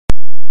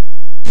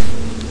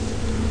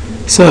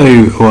So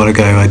a while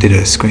ago I did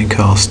a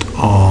screencast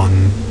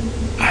on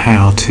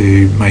how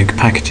to make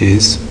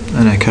packages,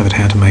 and I covered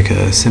how to make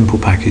a simple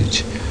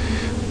package,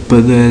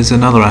 but there's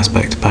another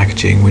aspect of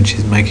packaging which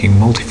is making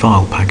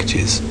multi-file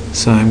packages.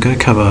 So I'm going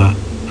to cover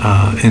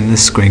in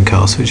this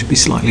screencast, which will be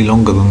slightly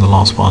longer than the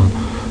last one,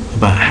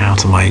 about how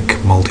to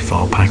make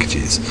multi-file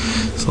packages.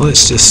 So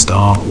let's just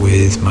start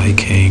with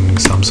making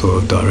some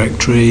sort of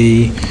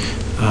directory,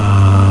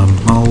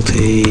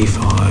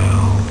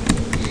 multi-file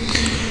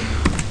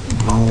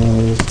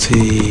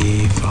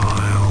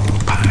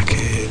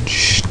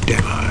package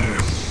demo.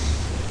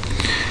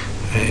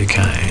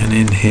 Okay, and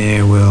in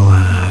here we'll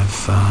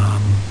have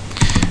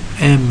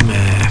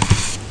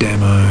mf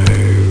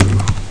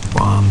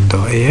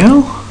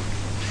demo1.el,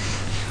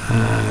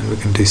 and we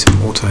can do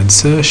some auto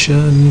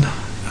insertion,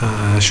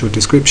 short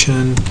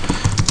description,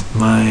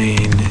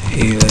 main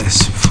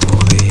elis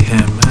for the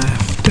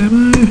mf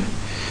demo,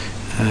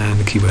 and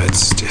the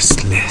keywords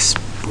just Lisp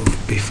would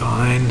be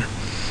fine.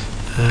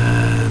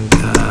 And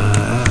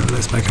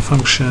let's make a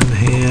function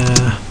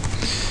here,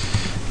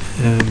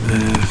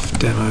 mf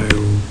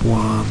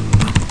demo1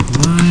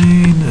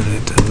 main, and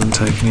it doesn't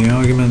take any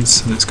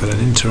arguments, and it's got an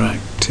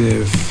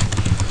interactive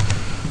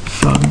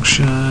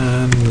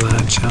function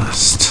that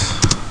just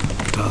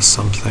does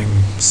something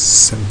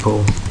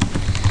simple.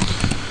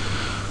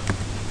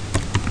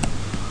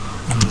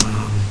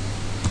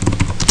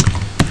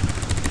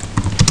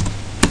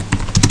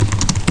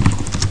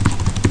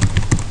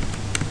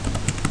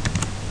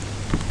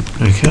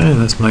 Okay,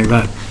 let's make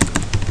that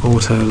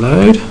auto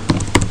load.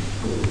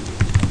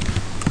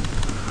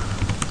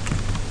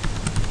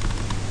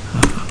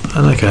 I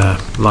like a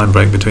line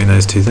break between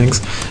those two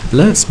things.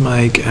 Let's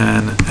make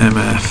an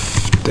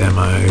mf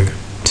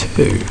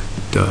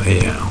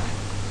demo2.el.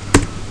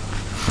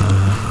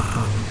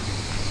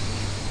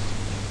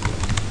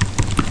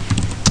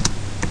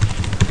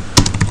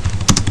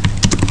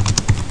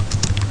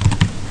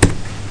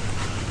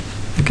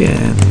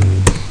 Again,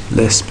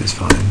 Lisp is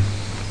fine.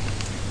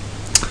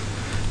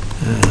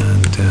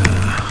 And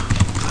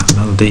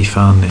another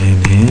defun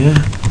in here.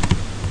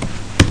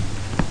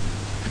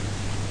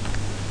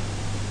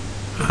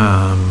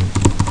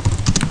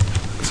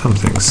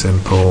 Something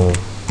simple.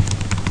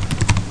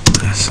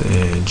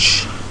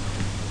 Message.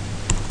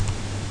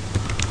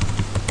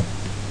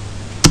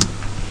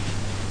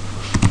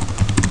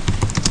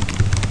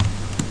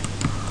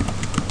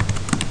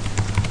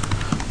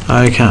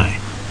 Okay.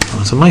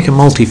 Well, to make a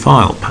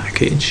multi-file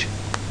package,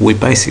 we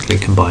basically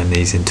combine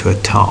these into a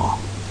tar.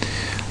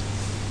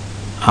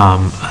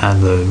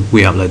 And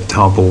we upload the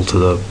tarball to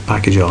the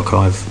package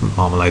archive,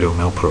 Marmalade or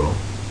Melpa or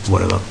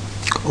whatever.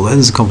 Although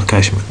there's a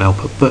complication with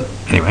Melpa, but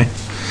anyway,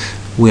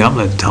 we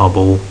upload the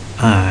tarball,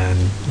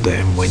 and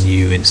then when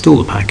you install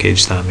the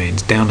package, that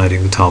means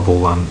downloading the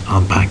tarball and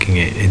unpacking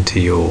it into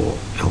your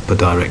ELPA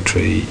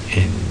directory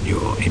in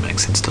your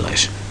Emacs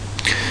installation.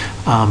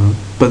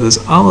 But there's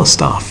other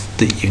stuff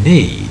that you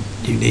need.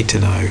 You need to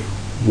know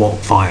what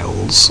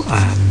files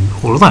and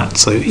all of that.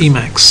 So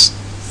Emacs,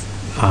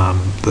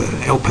 the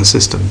ELPA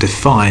system,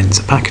 defines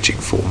a packaging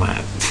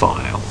format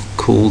file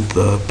called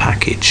the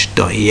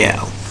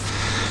package.el.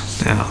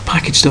 Now,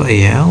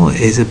 package.el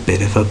is a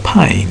bit of a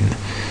pain.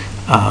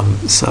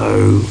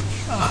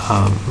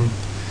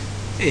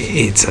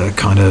 It's a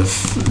kind of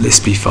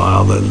Lispy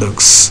file that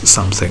looks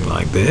something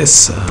like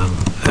this,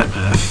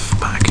 mf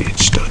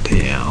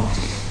package.el.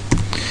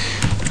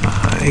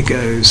 It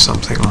goes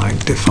something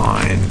like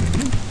define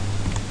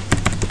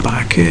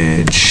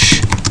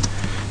package,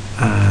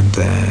 and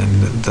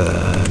then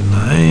the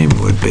name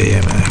would be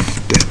mf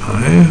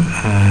demo,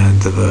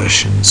 and the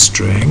version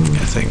string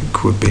I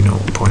think would be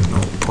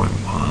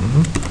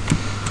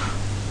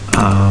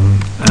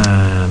 0.0.1,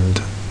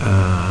 and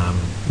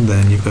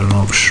then you've got an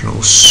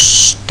optional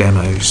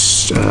demo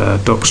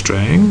doc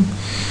string,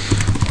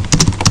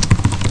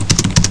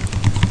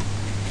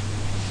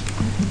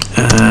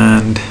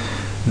 and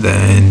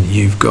then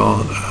you've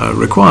got a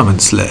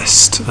requirements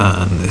list,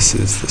 and this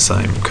is the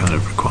same kind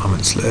of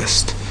requirements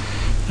list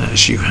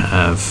as you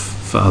have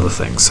for other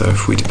things. So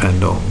if we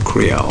depend on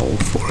Creole,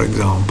 for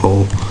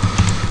example,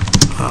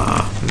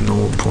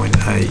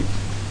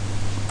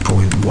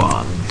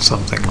 0.8.1,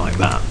 something like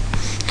that.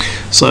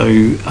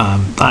 So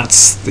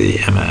that's the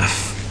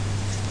mf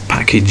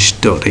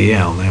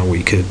package.el. Now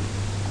we could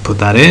put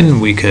that in,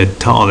 we could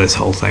tar this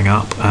whole thing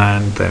up,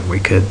 and then we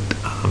could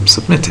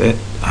submit it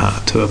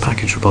to a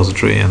package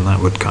repository, and that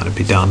would kind of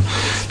be done.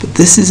 But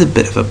this is a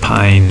bit of a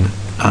pain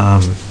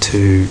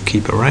to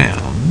keep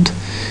around,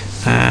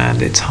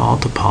 and it's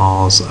hard to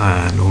parse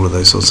and all of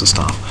those sorts of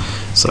stuff.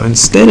 So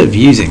instead of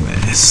using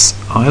this,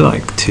 I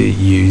like to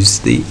use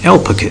the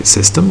ELPakit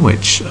system,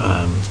 which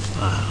I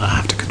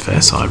have to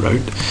confess I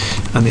wrote,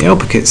 and the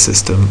ELPakit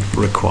system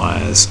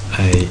requires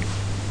a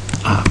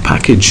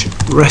package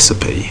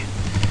recipe.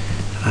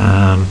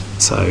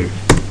 So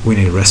we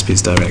need a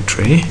recipes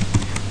directory,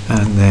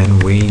 and then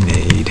we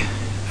need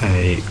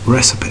a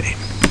recipe.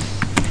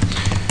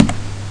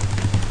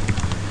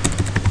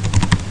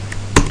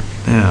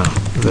 Now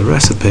the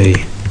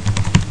recipe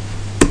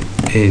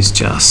is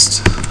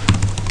just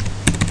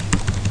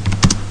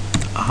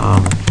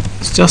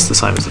it's just the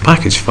same as the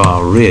package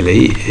file,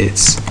 really.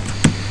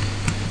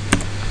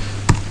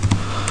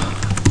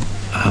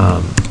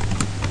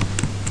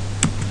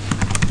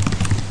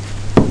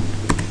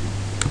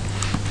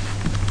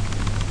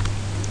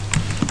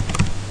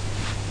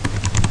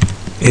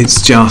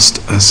 It's just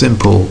a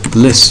simple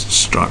list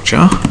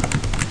structure,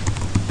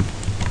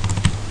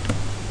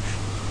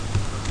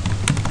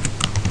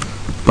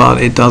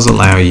 but it does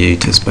allow you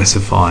to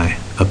specify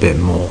a bit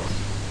more.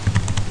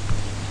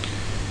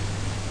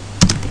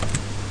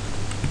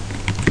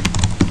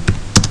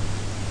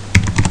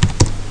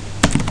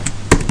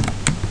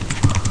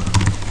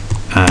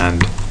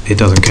 And it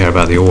doesn't care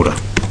about the order.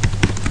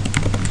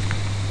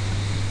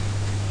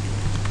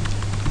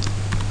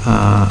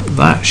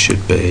 That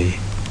should be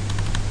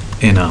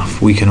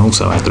enough. We can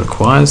also add the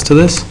requires to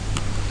this.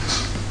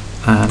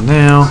 And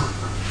now,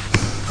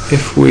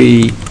 if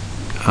we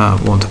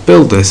want to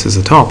build this as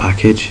a tile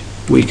package,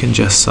 we can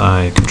just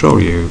say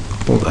Ctrl-U,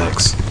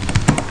 Alt-X,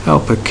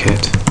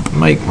 elpakit,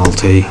 make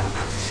multi,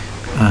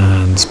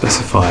 and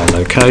specify a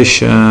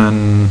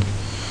location.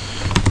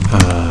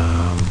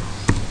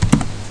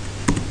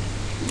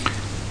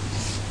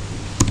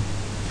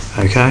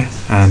 Okay,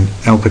 and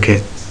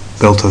elpakit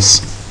built us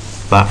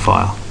that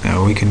file.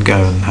 Now we can go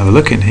and have a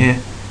look in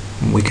here,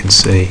 and we can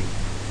see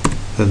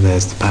that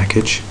there's the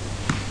package.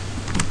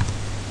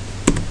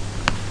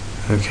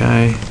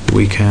 Okay,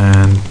 we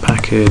can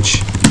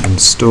package,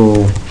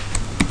 install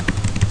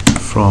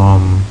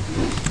from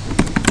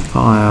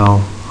file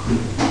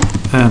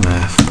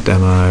mf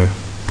demo,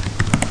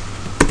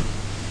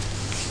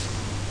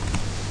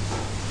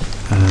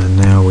 and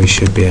now we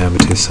should be able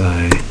to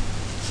say,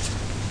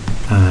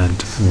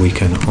 and we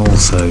can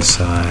also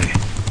say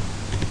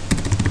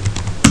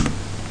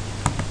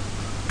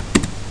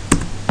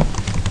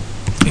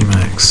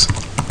Emacs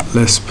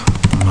Lisp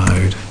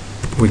mode.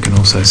 We can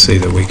also see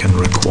that we can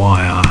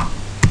require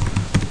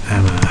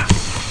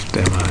mf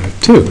demo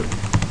 2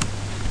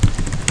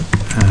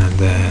 and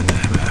then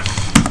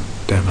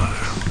mf demo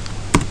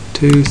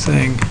 2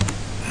 thing,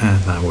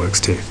 and that works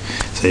too.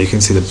 So you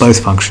can see that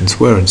both functions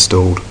were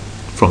installed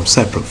from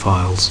separate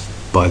files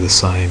by the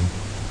same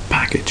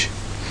package.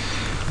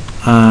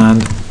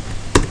 And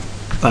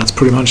that's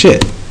pretty much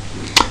it.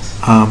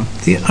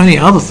 The only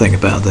other thing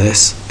about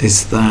this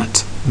is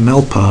that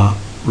ELPA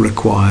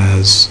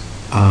requires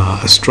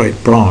a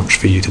straight branch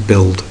for you to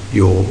build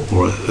your,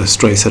 or a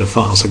straight set of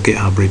files, a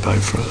GitHub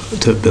repo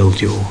to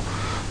build your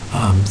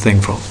thing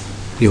from,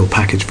 your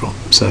package from.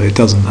 So it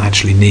doesn't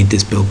actually need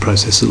this build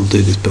process. It'll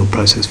do this build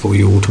process for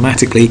you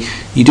automatically.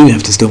 You do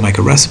have to still make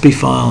a recipe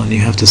file, and you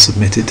have to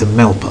submit it to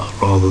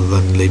ELPA rather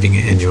than leaving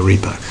it in your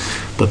repo.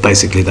 But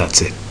basically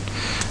that's it.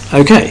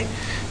 Okay,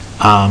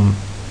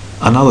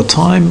 another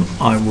time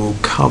I will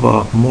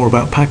cover more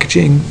about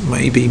packaging,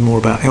 maybe more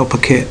about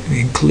elpakit,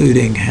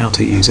 including how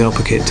to use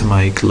elpakit to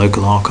make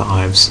local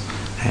archives,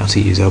 how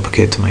to use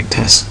elpakit to make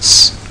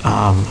tests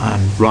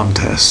and run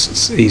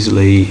tests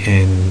easily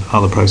in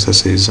other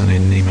processes and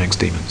in Emacs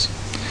daemons.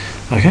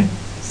 Okay,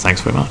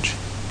 thanks very much.